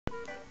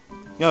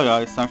Yo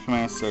guys, Dr.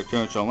 Master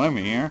Jojo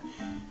Lemmy here,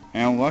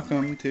 and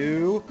welcome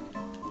to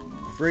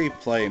free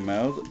play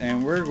mode,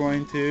 and we're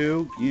going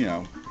to,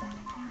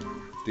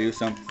 do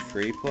some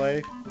free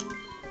play,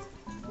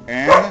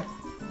 and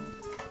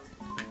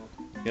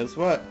guess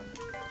what?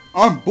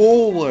 I'm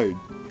bowling!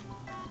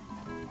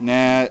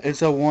 Nah,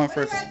 it's a 1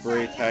 versus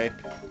 3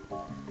 type,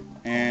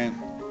 and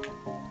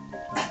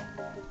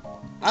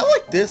I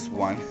like this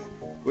one.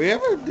 We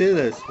ever did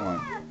this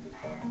one.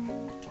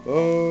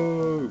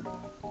 Oh,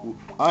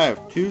 I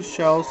have 2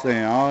 shells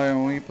and I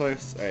only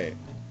place 8.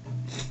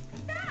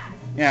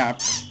 Yeah,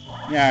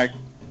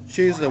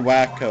 choose the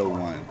wacko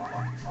one.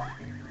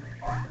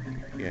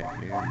 Yeah,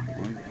 here,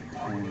 one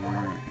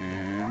corner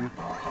and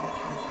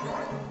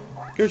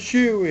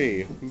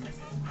Kashui!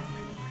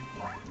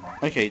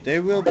 Okay, they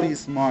will be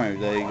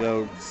smart. They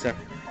go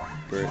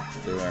separate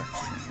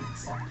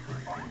directions.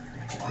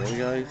 Really,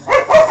 guys?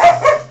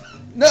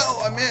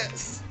 No, I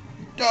missed!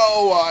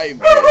 No, I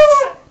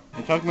missed!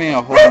 It took me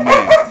a whole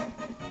minute.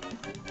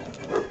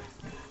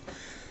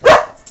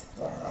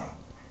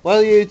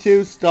 Will you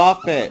two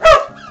stop it?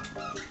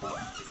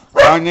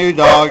 Our new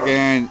dog,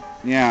 and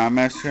yeah, I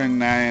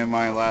mentioned that in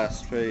my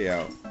last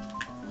video.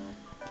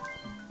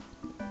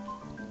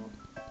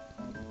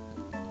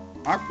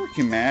 I'm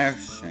freaking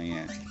mashing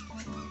it.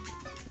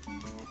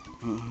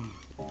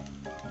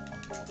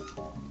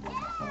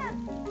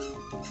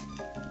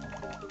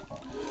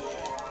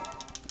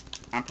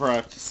 I'm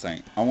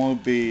practicing. I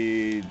won't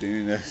be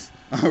doing this.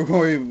 I'm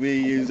going to be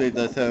using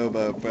the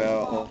turbo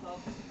bell.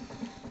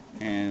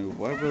 And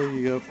where will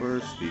you go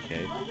first,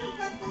 DK?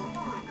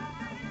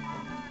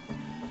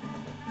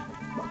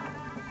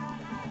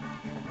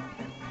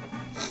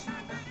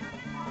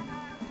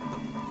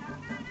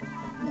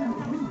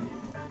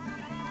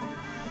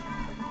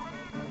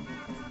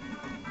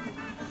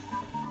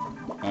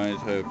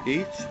 To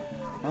Peach?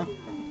 Huh?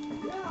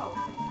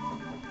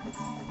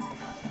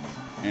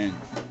 And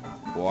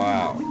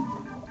wow.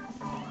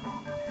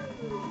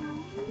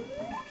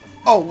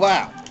 Oh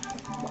wow!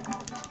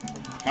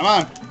 Come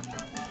on!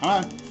 Come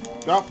on!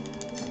 Drop!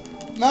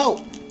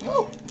 No!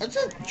 No! I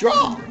said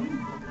drop!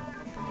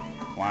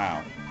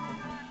 Wow.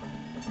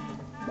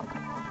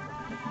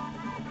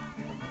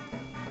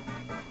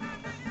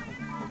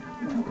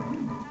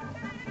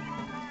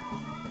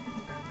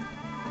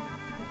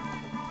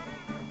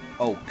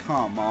 Oh,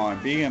 come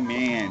on. Be a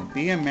man.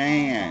 Be a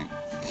man.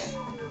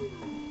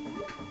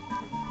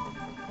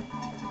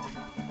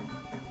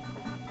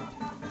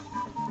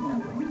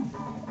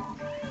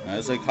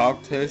 That's a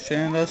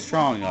competition of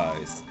strong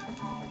guys.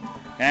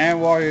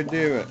 And while you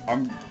do it,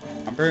 I'm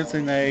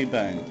pressing the A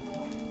button.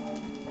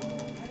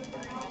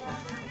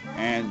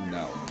 And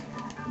no.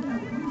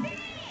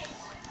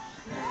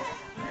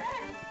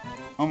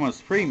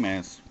 Almost 3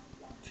 minutes.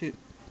 2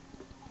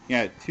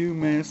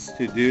 minutes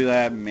to do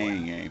that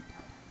mini game.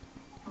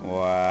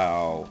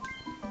 Wow.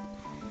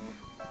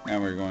 Now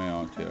we're going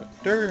on to a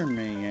third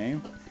mini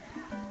game,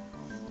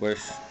 which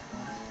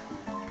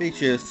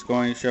Peach is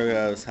going to show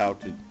us how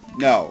to.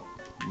 No.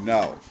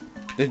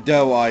 The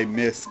dough I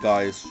missed,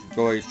 guys, is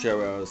going to show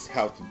us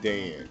how to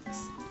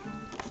dance.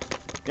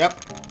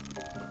 Yep.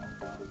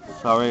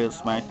 Sorry to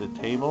smack the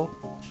table.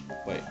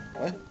 Wait,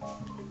 what?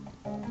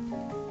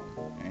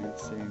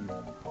 Dancing.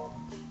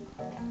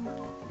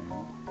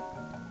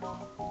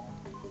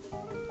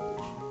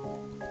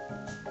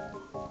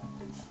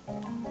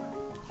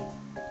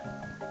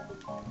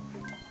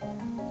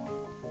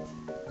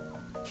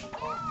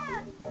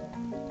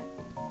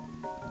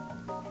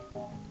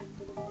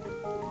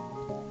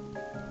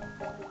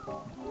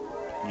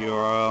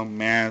 You're a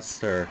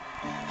master.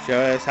 Show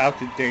us how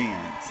to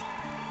dance.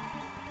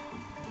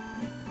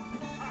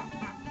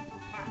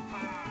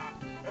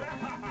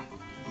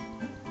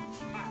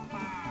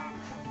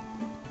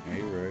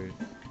 Hey,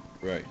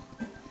 right.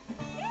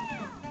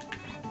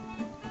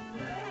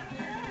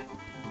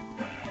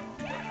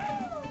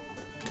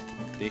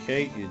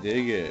 DK, you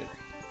did good.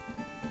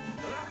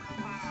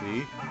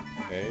 See?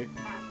 Okay.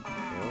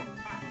 Go.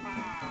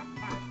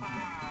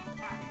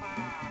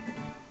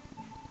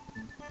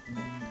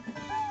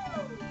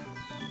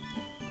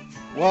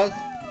 What?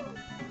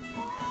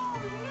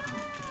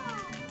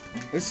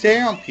 It's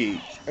down,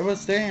 Peach. It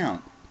was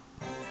down.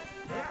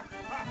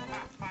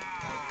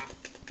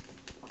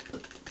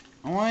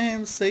 I want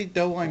him to say,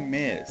 though I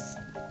missed.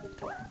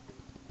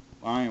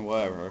 Fine,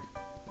 whatever.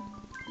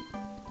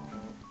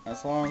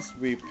 As long as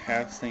we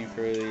passing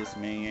through these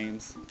mini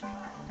games.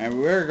 And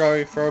we're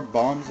going to throw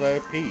bombs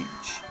at Peach.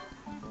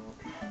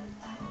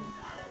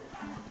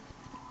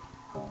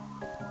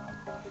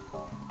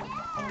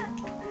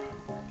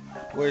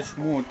 Which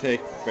won't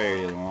take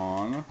very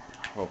long,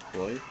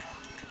 hopefully.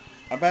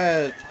 I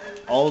bet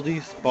all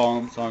these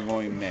bombs are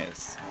going to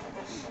miss.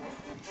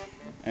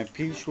 And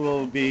Peach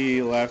will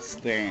be left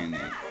standing.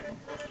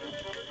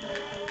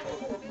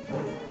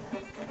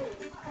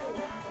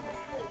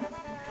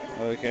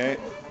 Okay.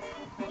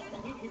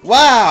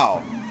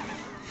 Wow!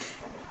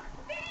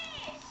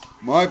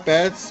 My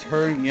bets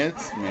turned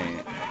against me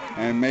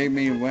and made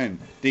me win.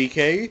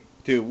 DK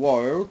to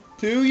Wario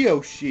to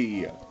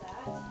Yoshi.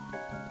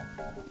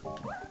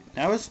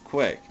 That was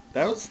quick.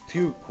 That was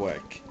too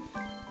quick.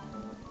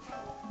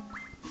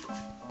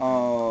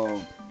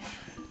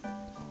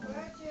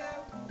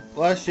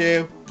 Bless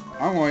you.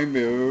 I'm going to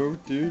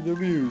move to the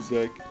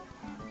music.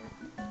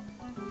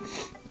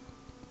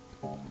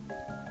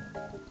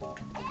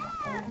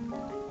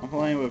 I'm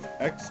playing with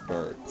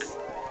experts.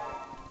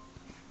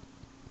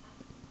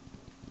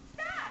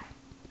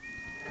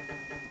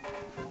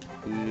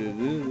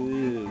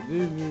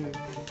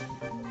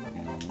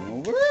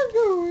 Where I'm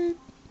going?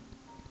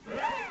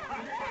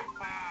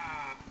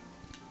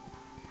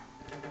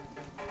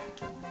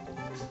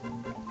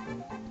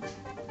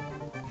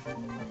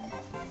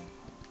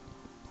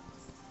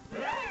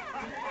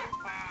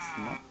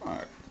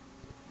 Smart.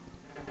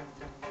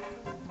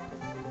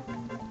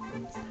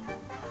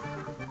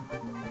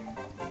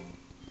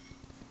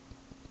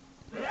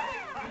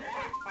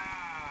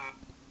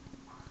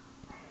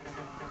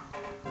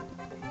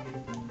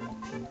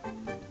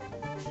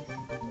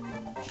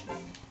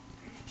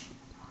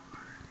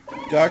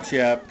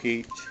 Gotcha,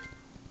 Peach.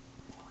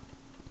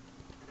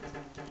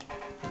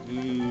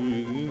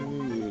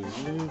 No.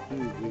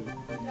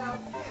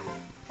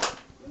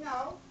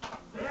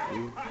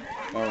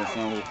 Oh, it's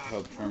no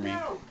hope for me.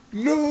 No.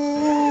 No!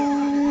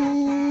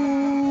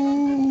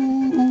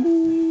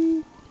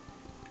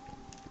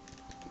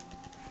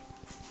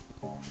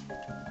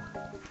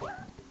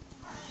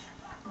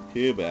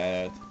 Too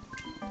bad.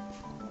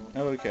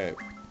 Okay.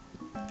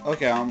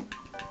 Okay,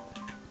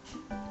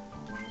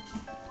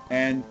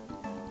 and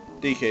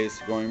DK is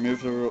going to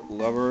move the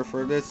lever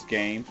for this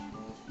game.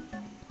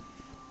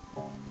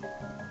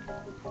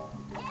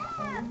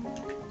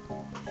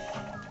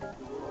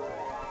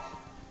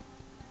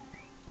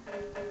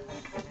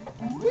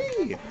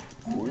 Wee!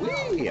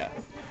 Wee!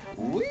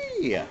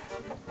 Wee!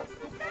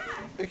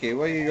 Okay,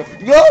 where you go?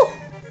 No!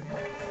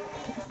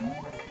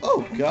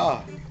 Oh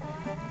god!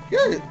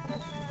 Good!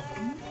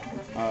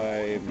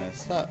 I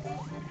messed up.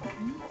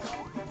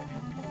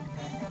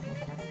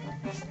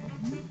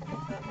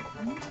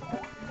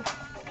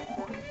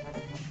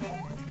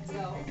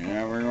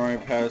 And we're going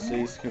to pass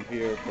these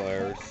computer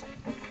players.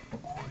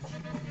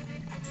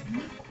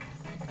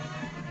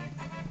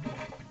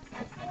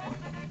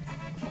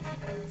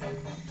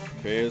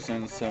 Videos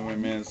in 7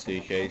 minutes,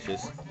 DK,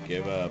 just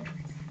give up.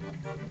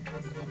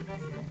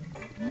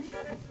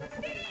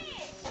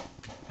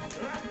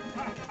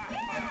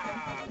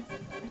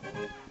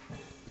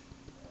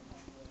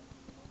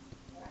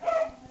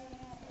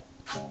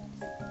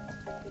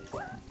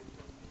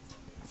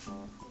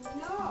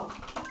 No.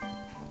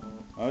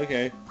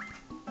 Okay.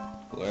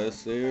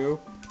 Let's do...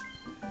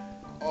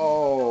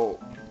 Oh,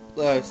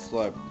 let's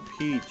let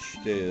Peach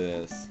do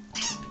this.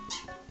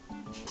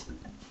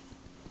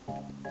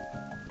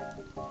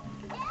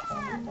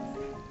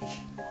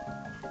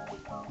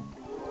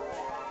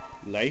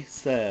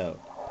 Lace out,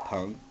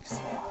 punks.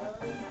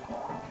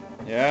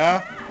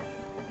 Yeah?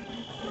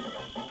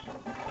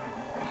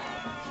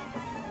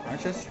 I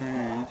just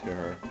ran into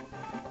her.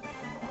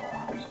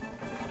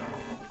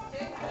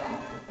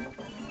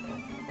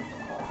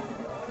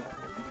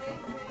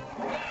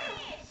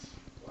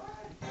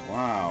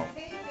 Wow.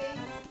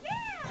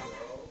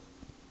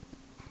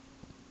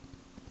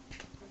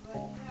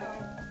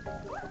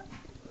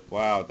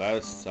 Wow, that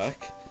would suck.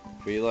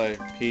 We let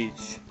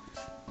Peach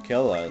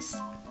kill us.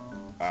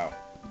 Wow.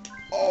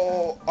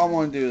 Oh, I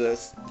want to do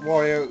this.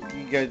 Wario,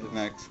 you get the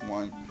next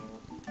one.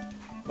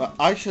 But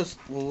I just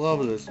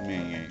love this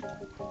minigame.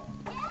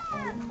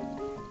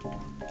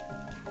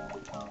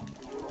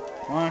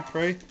 Come on,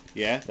 Frey.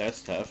 Yeah,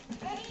 that's tough.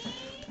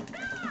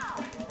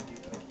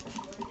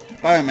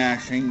 Button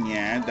mashing,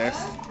 yeah,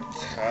 that's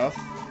tough.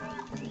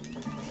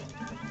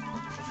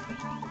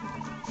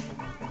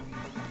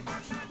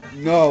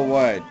 No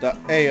way, the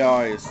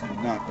AI is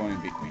not going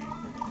to beat me.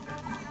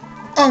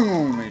 I'm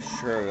going to make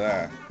sure of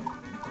that.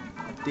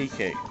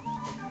 DK.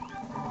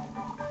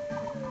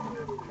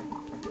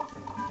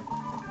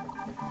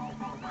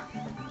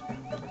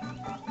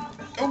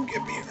 Don't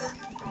get me hurt.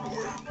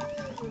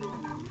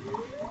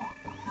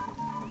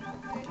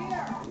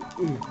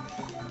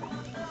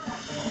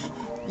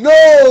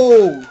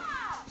 No!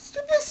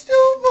 Stupid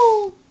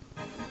snowball!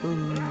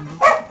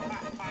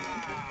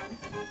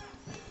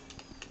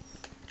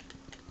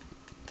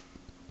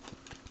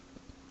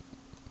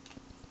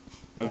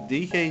 Of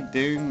DK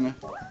doing...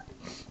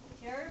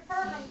 Carry the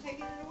perk, I'm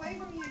taking it away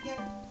from you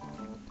again.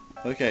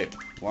 Okay,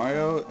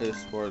 Wario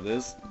is for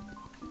this...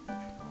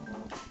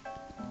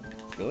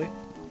 Really?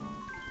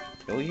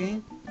 Really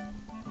game?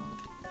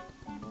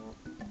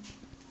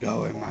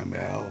 Go in my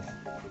mouth.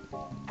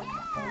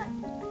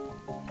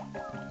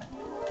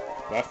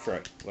 Left,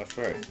 right. Left,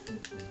 right. Take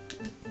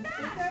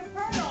that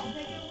perk, I'll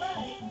take it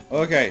away.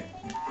 Okay.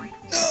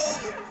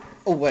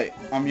 Oh wait,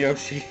 I'm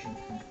Yoshi.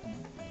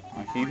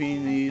 I'm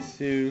keeping these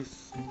two.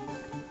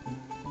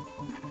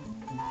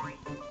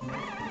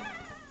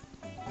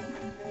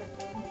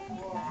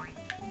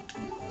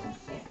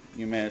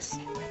 You miss.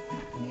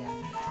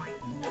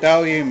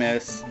 No, you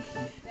miss.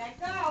 Let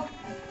go.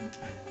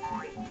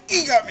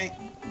 You got me.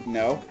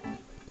 No.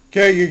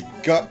 Can you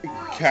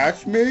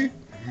catch me?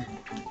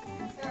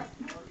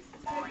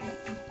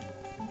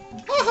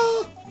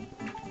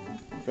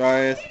 Try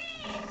it.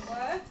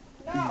 What?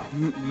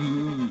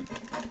 No.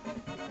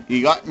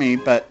 You got me,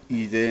 but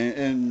you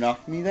didn't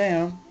knock me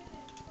down.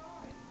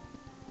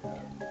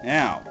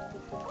 Now,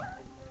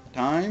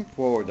 time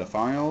for the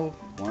final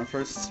 1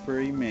 vs.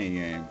 3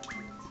 minigame.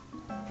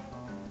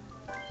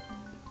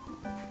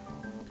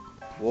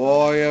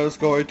 Wario's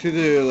going to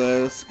do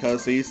this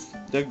because he's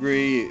the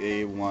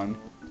greedy one.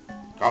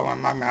 Go in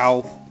my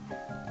mouth.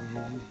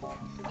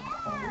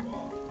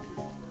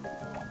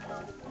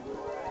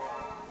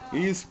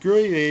 He's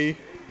greedy.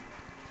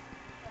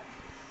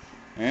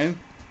 And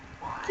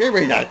give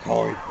me that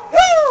coin.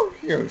 Woo!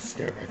 You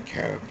stupid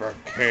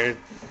kid.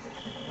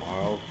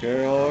 I'll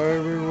kill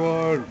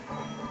everyone.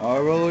 I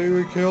will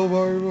even kill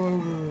my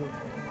mother.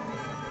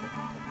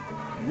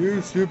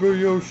 You stupid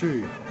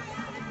Yoshi.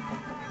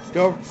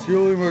 Stop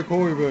stealing my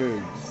coin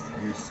bags,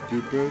 you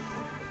stupid.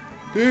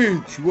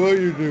 Peach, what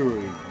are you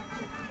doing?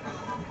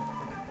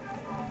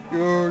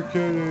 You're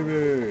kidding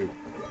me.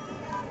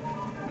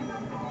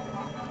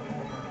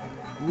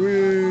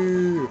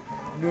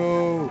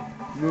 No,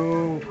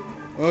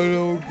 I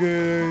don't get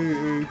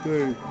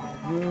anything.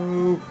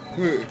 No,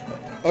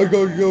 I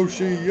got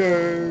Yoshi,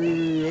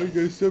 yay! I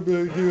got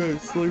something to do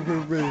that sleep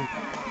for me.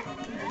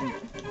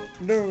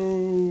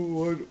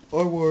 No,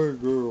 I want a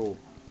girl.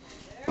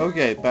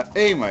 Okay, but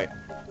anyway,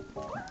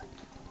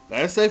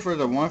 that's it for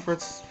the 1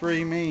 vs.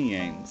 3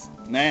 minigames.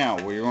 Now,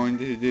 we're going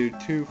to do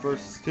 2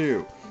 vs.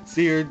 2.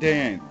 See your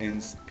Dan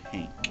in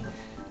pink.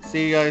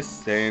 See you guys,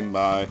 stand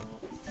by.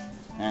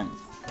 And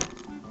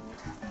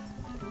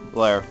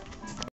Blair.